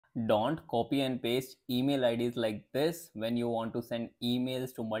Don't copy and paste email IDs like this when you want to send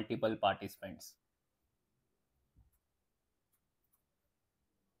emails to multiple participants.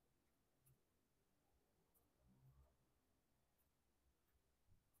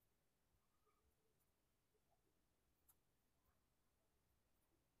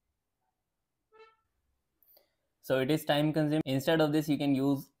 So it is time consuming. Instead of this, you can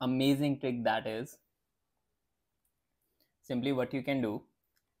use amazing trick, that is simply what you can do.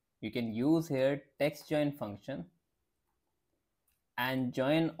 You can use here text join function and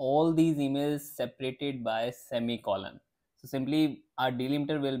join all these emails separated by semicolon. So simply our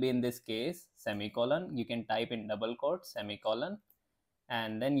delimiter will be in this case semicolon. You can type in double quote semicolon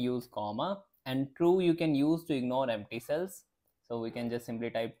and then use comma, and true you can use to ignore empty cells. So we can just simply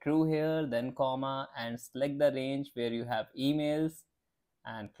type true here, then comma, and select the range where you have emails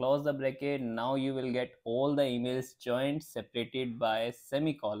and close the bracket. Now you will get all the emails joined separated by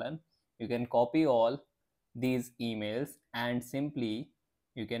semicolon. You can copy all these emails and simply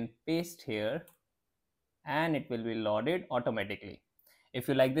you can paste here and it will be loaded automatically. If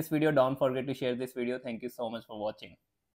you like this video, don't forget to share this video. Thank you so much for watching.